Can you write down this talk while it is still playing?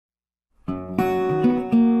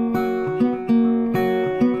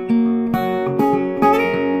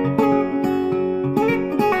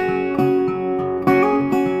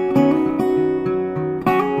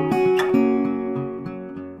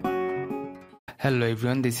Hello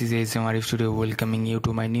everyone, this is ASM Arif today welcoming you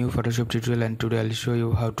to my new Photoshop tutorial, and today I'll show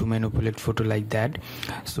you how to manipulate photo like that.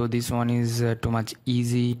 So this one is too much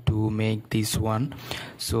easy to make this one.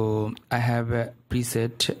 So I have a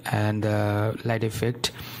preset and light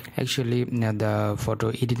effect, actually the photo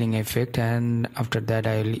editing effect, and after that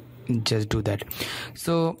I'll just do that.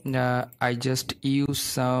 So I just use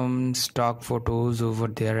some stock photos over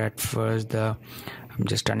there. At first I'm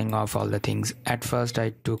just turning off all the things. At first I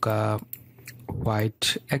took a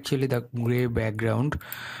white, actually the gray background,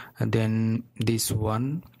 and then this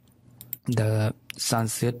one, the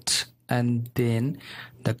sunset, and then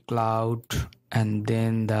the cloud, and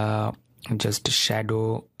then the just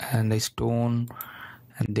shadow and the stone,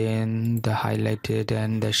 and then the highlighted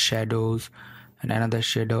and the shadows and another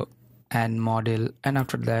shadow and model, and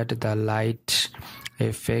after that the light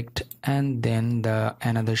effect, and then the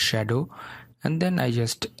another shadow, and then I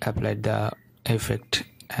just applied the effect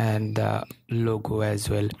and the logo as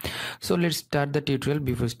well. So let's start the tutorial.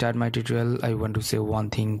 Before start my tutorial, I want to say one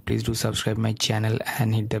thing: please do subscribe my channel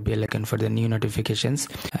and hit the bell icon for the new notifications,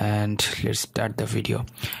 and let's start the video.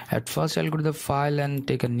 At first I'll go to the file and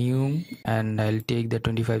take a new, and I'll take the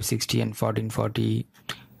 2560 and 1440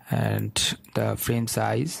 and the frame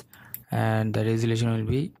size, and the resolution will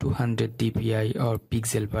be 200 dpi or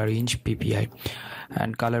pixel per inch ppi,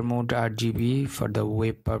 and color mode RGB. For the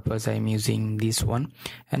web purpose I'm using this one,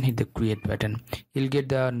 and hit the create button. You'll get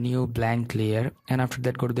the new blank layer, and after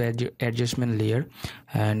that go to the adjustment layer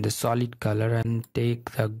and the solid color, and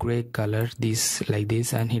take the gray color, this like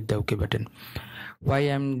this, and hit the OK button. Why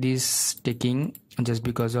I'm this taking? Just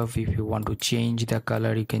because of, if you want to change the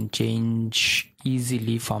color, you can change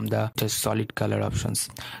easily from the just solid color options.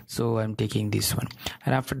 So I'm taking this one,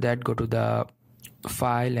 and after that go to the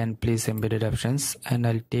file and place embedded options, and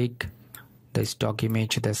I'll take the stock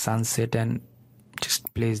image, the sunset, and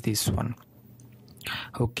just place this one.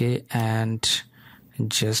 Okay, and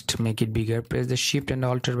just make it bigger. Press the shift and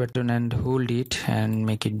alter button and hold it and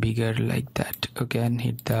make it bigger like that. Okay, and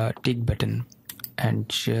hit the tick button and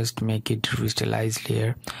just make it crystallize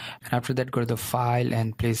layer, and after that go to the file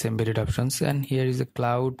and place embedded options, and here is a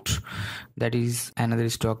cloud, that is another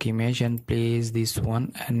stock image, and place this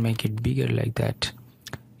one and make it bigger like that,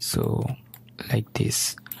 so like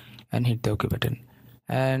this, and hit the OK button,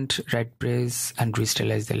 and right press and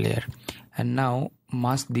crystallize the layer. And now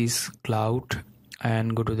mask this cloud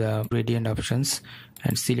and go to the gradient options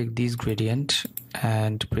and select this gradient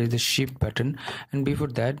and press the shift button, and before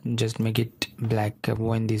that just make it black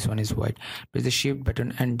when this one is white. Press the shift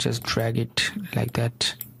button and just drag it like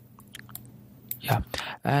that. Yeah,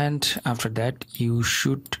 and after that you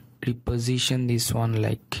should reposition this one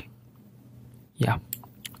like, yeah,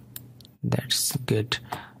 that's good.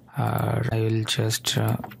 I will just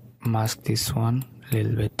mask this one a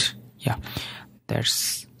little bit. Yeah,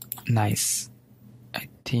 that's nice. I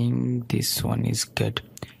think this one is good.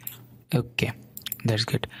 Okay, that's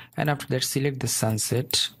good. And after that select the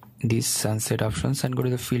sunset, these sunset options, and go to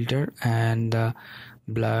the filter and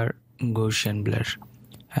blur, Gaussian blur,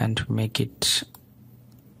 and make it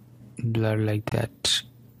blur like that,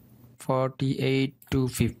 48 to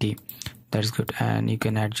 50. That's good, and you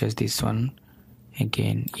can adjust this one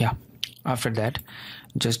again. Yeah, after that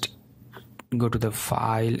just go to the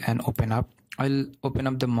file and open up. I'll open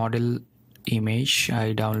up the model image.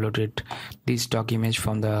 I downloaded this stock image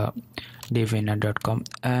from the deviner.com,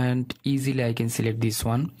 and easily I can select this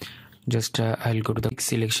one. Just I'll go to the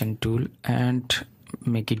selection tool and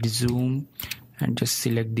make it zoom, and just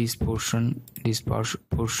select this portion, this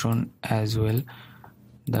portion as well.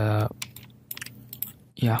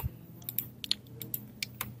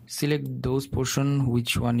 Select those portion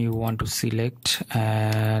which one you want to select,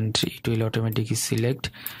 and it will automatically select,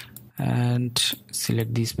 and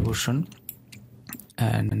select this portion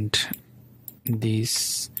and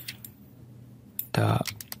this,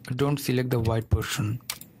 don't select the white portion.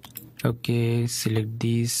 Okay, select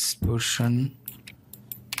this portion,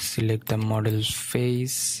 select the model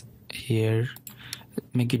face here,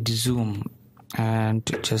 make it zoom, and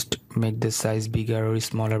just make the size bigger or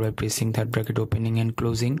smaller by pressing third bracket opening and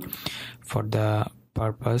closing for the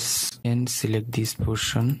purpose, and select this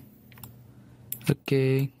portion.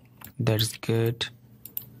 Okay, that's good.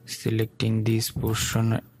 Selecting this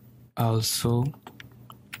portion also.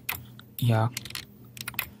 Yeah,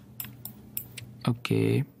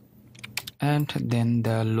 okay, and then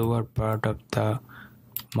the lower part of the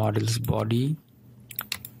model's body,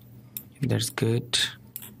 that's good.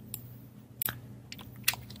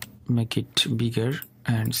 Make it bigger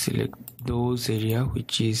and select those area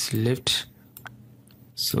which is left,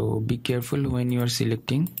 so be careful when you are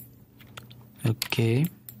selecting. Okay,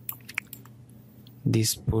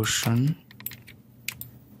 this portion.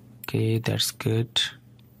 Okay, that's good.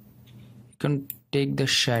 You can take the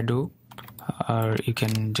shadow, or you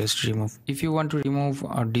can just remove. If you want to remove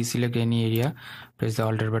or deselect any area, press the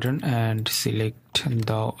Alt button and select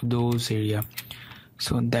those area.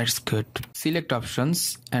 So that's good. Select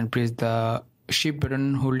options and press the Shift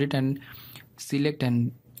button, hold it and select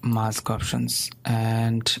and mask options,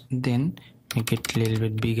 and then make it a little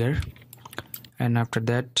bit bigger, and after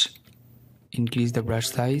that increase the brush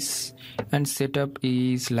size, and setup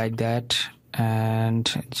is like that,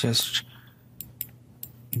 and just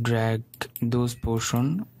drag those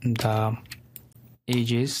portion, the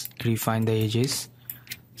edges, refine the edges.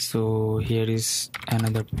 So here is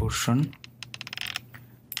another portion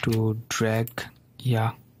to drag.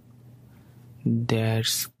 Yeah,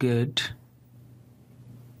 that's good.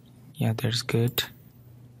 Yeah, that's good.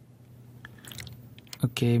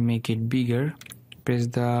 Okay, make it bigger. Press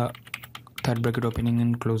the third bracket opening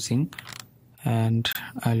and closing, and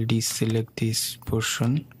I'll deselect this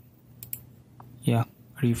portion. Yeah,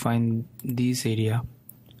 refine this area.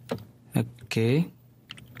 Okay,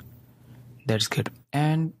 that's good.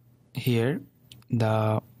 And here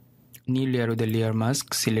the new layer with the layer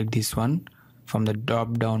mask, select this one from the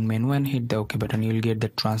drop down menu and hit the OK button. You will get the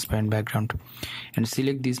transparent background, and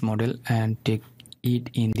select this model and take it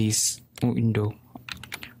in this window.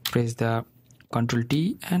 Press the Ctrl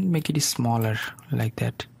T and make it smaller like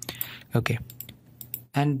that. Okay,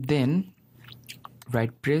 and then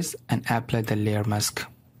right press and apply the layer mask,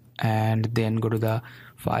 and then go to the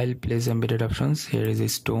file, place embedded options. Here is a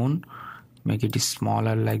stone, make it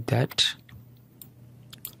smaller like that.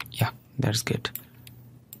 Yeah, that's good.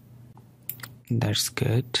 That's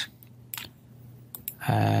good.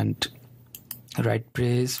 And right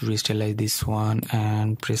press, restylize this one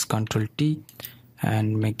and press Ctrl T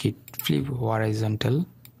and make it flip horizontal,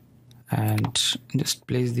 and just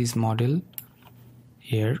place this model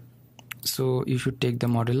here. So you should take the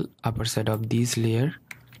model upper side of this layer.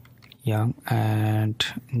 Yeah, and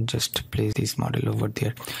just place this model over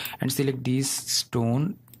there and select this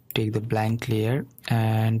stone, take the blank layer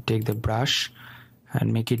and take the brush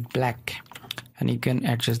and make it black, and you can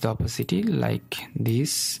adjust the opacity like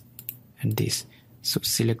this and this. So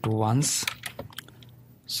select once.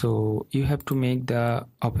 So you have to make the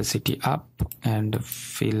opacity up and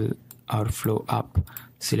fill or flow up.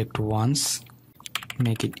 Select once,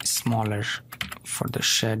 make it smaller for the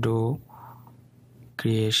shadow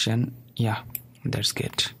creation. Yeah, that's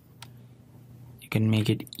good. You can make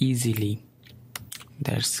it easily.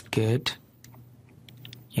 That's good.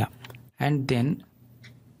 Yeah, and then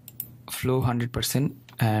flow 100%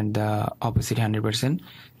 and the opacity 100%.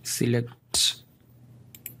 Select,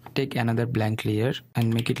 take another blank layer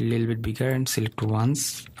and make it a little bit bigger and select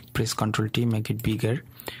once, press Ctrl T, make it bigger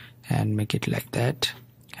and make it like that,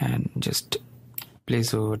 and just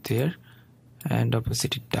place over there and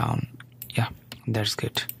opacity down. Yeah, that's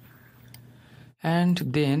good. And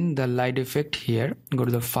then the light effect, here go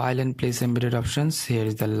to the file and place embedded options. Here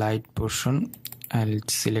is the light portion. I'll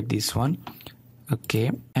select this one.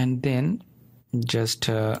 Okay, and then just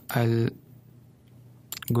I'll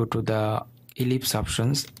go to the ellipse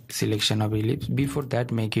options, selection of ellipse. Before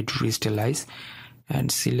that, make it restylize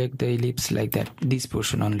and select the ellipse like that, this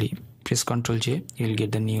portion only. Press Ctrl J, you'll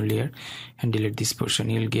get the new layer, and delete this portion,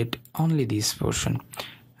 you'll get only this portion,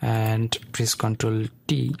 and press Ctrl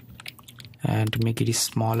T and make it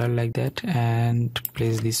smaller like that, and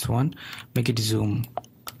place this one, make it zoom.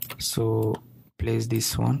 So place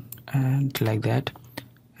this one and like that,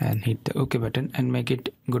 and hit the OK button and make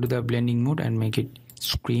it, go to the blending mode and make it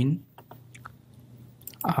screen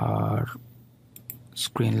or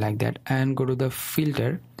screen like that, and go to the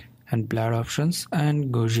filter and blur options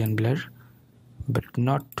and Gaussian blur, but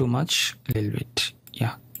not too much, a little bit.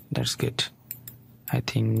 Yeah, that's good. I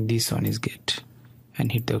think this one is good,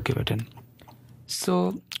 and hit the OK button.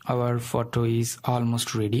 So our photo is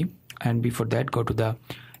almost ready, and before that, go to the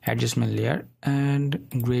adjustment layer and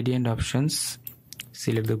gradient options.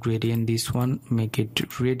 Select the gradient, this one, make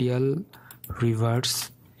it radial,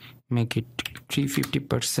 reverse, make it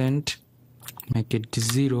 350%, make it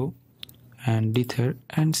 0 and dither,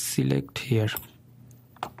 and select here.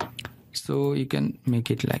 So you can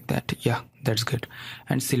make it like that. Yeah, that's good.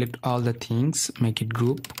 And select all the things, make it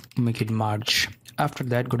group, make it merge. After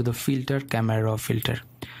that, go to the filter, camera raw filter,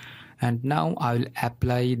 and now I will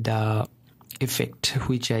apply the effect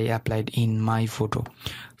which I applied in my photo.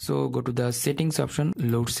 So go to the settings option,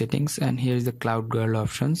 load settings, and here is the cloud girl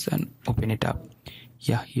options, and open it up.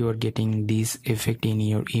 Yeah, you are getting this effect in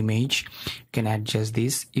your image. You can adjust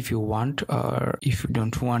this if you want, or if you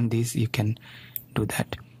don't want this, you can do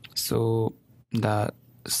that. So the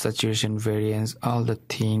saturation, variance, all the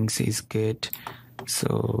things is good.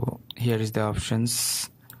 So here is the options: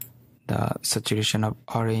 the saturation of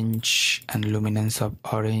orange and luminance of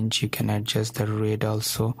orange. You can adjust the red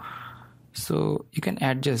also, so you can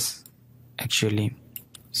adjust actually.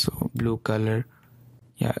 So blue color,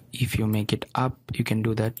 yeah, if you make it up, you can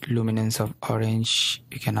do that. Luminance of orange,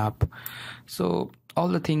 you can up. So all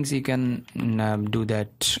the things you can do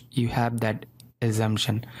that. You have that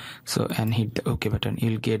assumption. So and hit the OK button,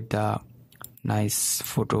 you'll get the nice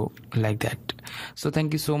photo like that. So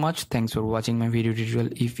thank you so much. Thanks for watching my video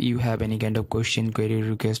tutorial. If you have any kind of question, query,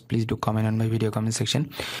 request, please do comment on my video comment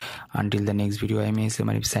section. Until the next video, I am ASM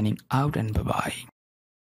Arif signing out, and bye bye.